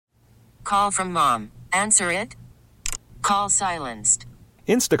call from mom. Answer it. Call silenced.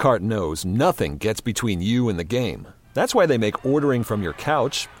 Instacart knows nothing gets between you and the game. That's why they make ordering from your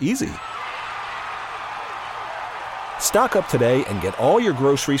couch easy. Stock up today and get all your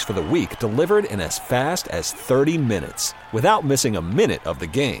groceries for the week delivered in as fast as 30 minutes without missing a minute of the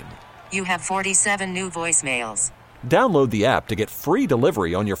game. You have 47 new voicemails. Download the app to get free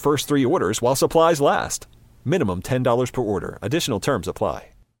delivery on your first 3 orders while supplies last. Minimum $10 per order. Additional terms apply.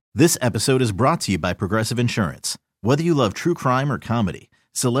 This episode is brought to you by Progressive Insurance. Whether you love true crime or comedy,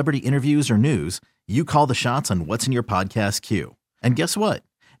 celebrity interviews or news, you call the shots on what's in your podcast queue. And guess what?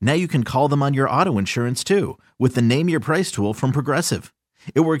 Now you can call them on your auto insurance too with the Name Your Price tool from Progressive.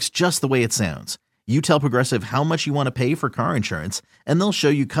 It works just the way it sounds. You tell Progressive how much you want to pay for car insurance, and they'll show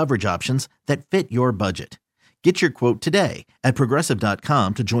you coverage options that fit your budget. Get your quote today at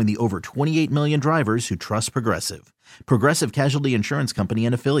Progressive.com to join the over 28 million drivers who trust Progressive. Progressive Casualty Insurance Company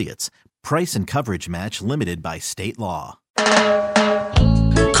and Affiliates. Price and coverage match limited by state law.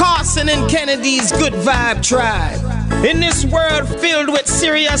 Carson and Kennedy's Good Vibe Tribe. In this world filled with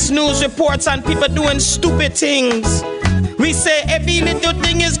serious news reports and people doing stupid things, we say every little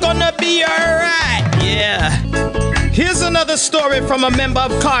thing is gonna be alright. Yeah. Here's another story from a member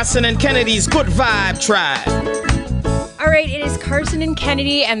of Carson and Kennedy's Good Vibe Tribe. All right, it is Carson and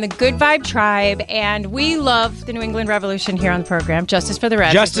Kennedy and the Good Vibe Tribe, and we love the New England Revolution here on the program. Justice for the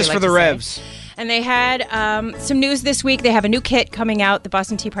Revs. Justice for the Revs. And they had some news this week. They have a new kit coming out, the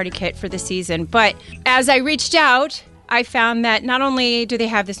Boston Tea Party kit for the season. But as I reached out, I found that not only do they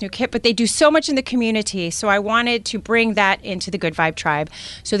have this new kit, but they do so much in the community. So I wanted to bring that into the Good Vibe Tribe.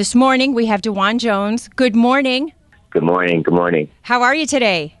 So this morning we have DeJuan Jones. Good morning. Good morning. Good morning. How are you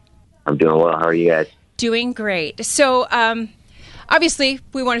today? I'm doing well. How are you guys? Doing great. So obviously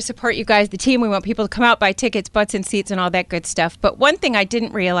we want to support you guys, the team. We want people to come out, buy tickets, butts and seats, and all that good stuff. But one thing I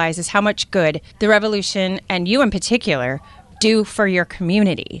didn't realize is how much good the Revolution, and you in particular, do for your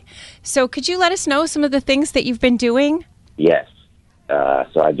community. So could you let us know some of the things that you've been doing? Yes.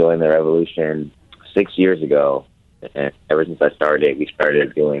 So I joined the Revolution 6 years ago. And ever since I started, we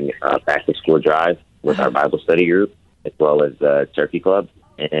started doing back to school drive with our Bible study group, as well as the Turkey Club.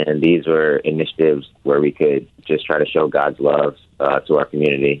 And these were initiatives where we could just try to show God's love to our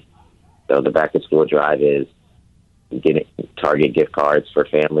community. So the back to school drive is getting Target gift cards for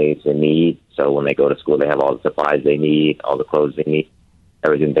families in need. So when they go to school, they have all the supplies they need, all the clothes they need,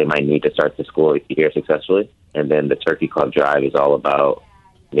 everything they might need to start the school year successfully. And then the Turkey Club drive is all about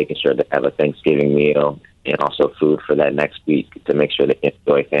making sure they have a Thanksgiving meal and also food for that next week to make sure they can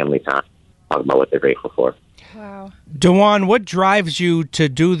enjoy family time, talk about what they're grateful for. Wow. DeJuan, what drives you to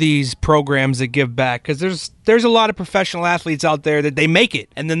do these programs that give back? Because there's a lot of professional athletes out there that they make it,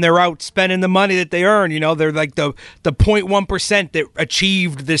 and then they're out spending the money that they earn. You know, they're like the 0.1% that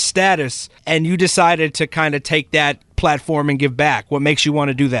achieved this status, and you decided to kind of take that platform and give back. What makes you want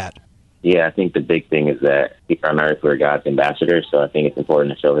to do that? Yeah, I think the big thing is that on earth we're God's ambassadors, so I think it's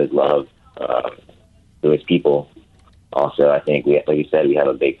important to show his love to his people. Also, I think, like you said, we have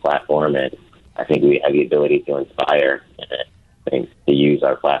a big platform, and I think we have the ability to inspire. And I think to use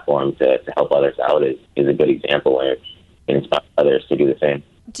our platform to help others out is a good example, and inspire others to do the same.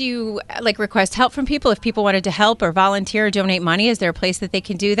 Do you request help from people if people wanted to help or volunteer or donate money? Is there a place that they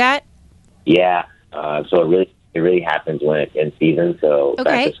can do that? Yeah, so it really happens when it's in season. So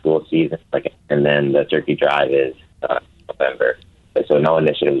back to school season, and then the turkey drive is November. So no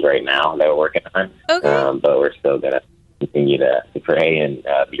initiatives right now that we're working on. Okay. But we're still gonna continue to pray and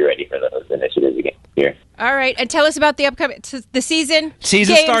be ready for those initiatives again here. All right, and tell us about the upcoming the season.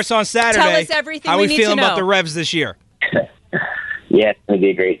 Season games. Starts on Saturday. Tell us everything How we are need we feeling to know. about the Revs this year? Yeah, it's going to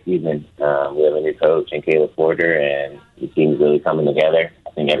be a great season. We have a new coach in Caleb Porter, and the team's really coming together.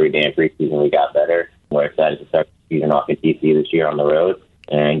 I think every day in preseason we got better. We're excited to start the season off in DC this year on the road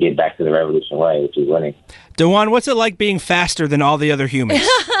and get back to the Revolution way, which is winning. DeJuan, what's it like being faster than all the other humans?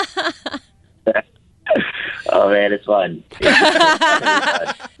 Oh, man, it's fun.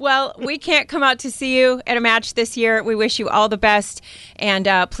 Well, we can't come out to see you at a match this year. We wish you all the best. And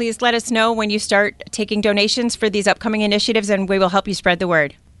please let us know when you start taking donations for these upcoming initiatives, and we will help you spread the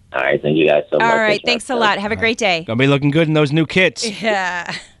word. All right, thank you guys so much. All right, thanks a lot. Have a great day. Gonna be looking good in those new kits. Yeah.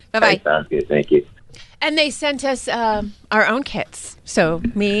 Bye-bye. Sounds good. Thank you. And they sent us our own kits. So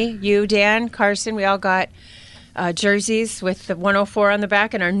me, you, Dan, Carson, we all got jerseys with the 104 on the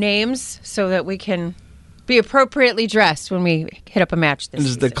back and our names so that we can be appropriately dressed when we hit up a match this This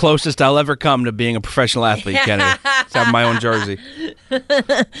is season. the closest I'll ever come to being a professional athlete, Kennedy. To have my own jersey. Well,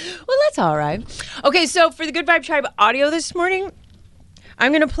 that's all right. Okay, so for the Good Vibe Tribe audio this morning,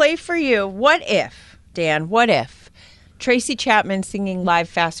 I'm going to play for you, what if, Dan, what if Tracy Chapman singing live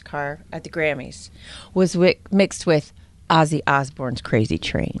Fast Car at the Grammys was mixed with Ozzy Osbourne's Crazy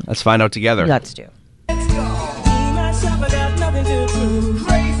Train. Let's find out together. Let's do. Crazy,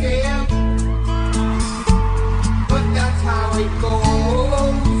 but that's how it goes.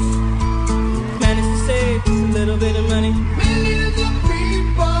 Managed to save just a little bit of money. Millions of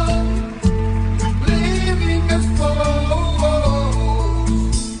people living as foes.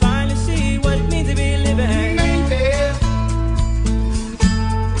 Finally see what it means to be living. Maybe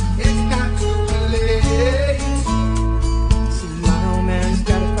it's not too late. See, my old man's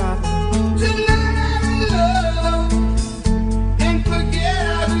got a problem. Tonight I'm in love and forget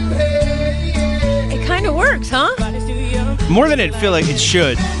how to hate. It kind of works, huh? More than it feel like it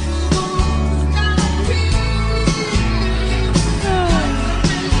should.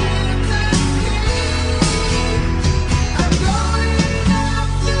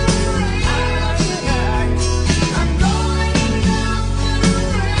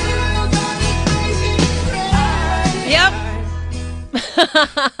 Yep.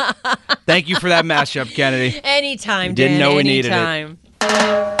 Thank you for that mashup, Kennedy. Anytime, Didn't Dan, know we needed it. anytime.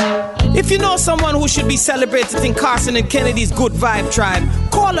 If you know someone who should be celebrated in Carson and Kennedy's Good Vibe Tribe,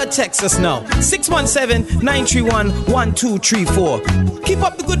 call or text us now. 617-931-1234. Keep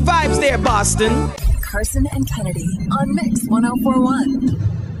up the good vibes there, Boston. Carson and Kennedy on Mix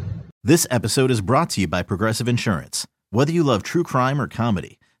 1041. This episode is brought to you by Progressive Insurance. Whether you love true crime or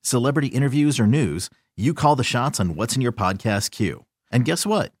comedy, celebrity interviews or news, you call the shots on what's in your podcast queue. And guess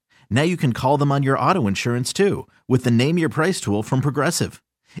what? Now you can call them on your auto insurance too with the Name Your Price tool from Progressive.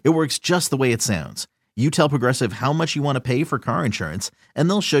 It works just the way it sounds. You tell Progressive how much you want to pay for car insurance, and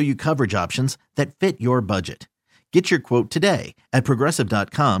they'll show you coverage options that fit your budget. Get your quote today at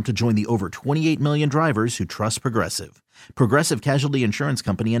Progressive.com to join the over 28 million drivers who trust Progressive. Progressive Casualty Insurance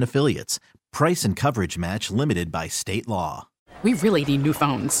Company and Affiliates. Price and coverage match limited by state law. We really need new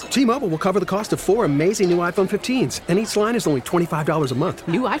phones. T-Mobile will cover the cost of 4 amazing new iPhone 15s, and each line is only $25 a month.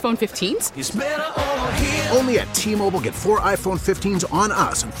 New iPhone 15s? It's better over here. Only at T-Mobile, get 4 iPhone 15s on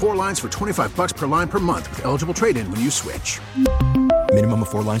us and 4 lines for $25 per line per month with eligible trade-in when you switch. Minimum of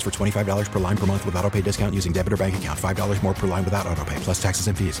 4 lines for $25 per line per month with autopay discount using debit or bank account. $5 more per line without autopay, plus taxes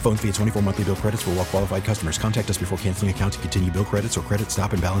and fees. Phone fee at 24 monthly bill credits for well-qualified customers. Contact us before canceling account to continue bill credits or credit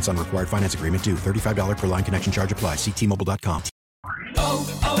stop and balance on required finance agreement due. $35 per line connection charge applies. See T-Mobile.com.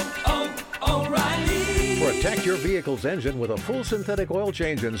 O'Reilly. Protect your vehicle's engine with a full synthetic oil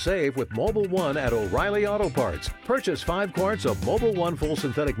change and save with Mobile One at O'Reilly Auto Parts. Purchase 5 quarts of Mobile One full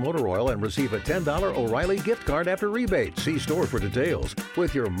synthetic motor oil and receive a $10 O'Reilly gift card after rebate. See store for details.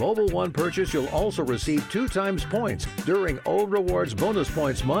 With your Mobile One purchase, you'll also receive 2 times points during O Rewards Bonus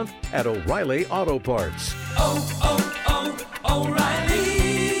Points Month at O'Reilly Auto Parts.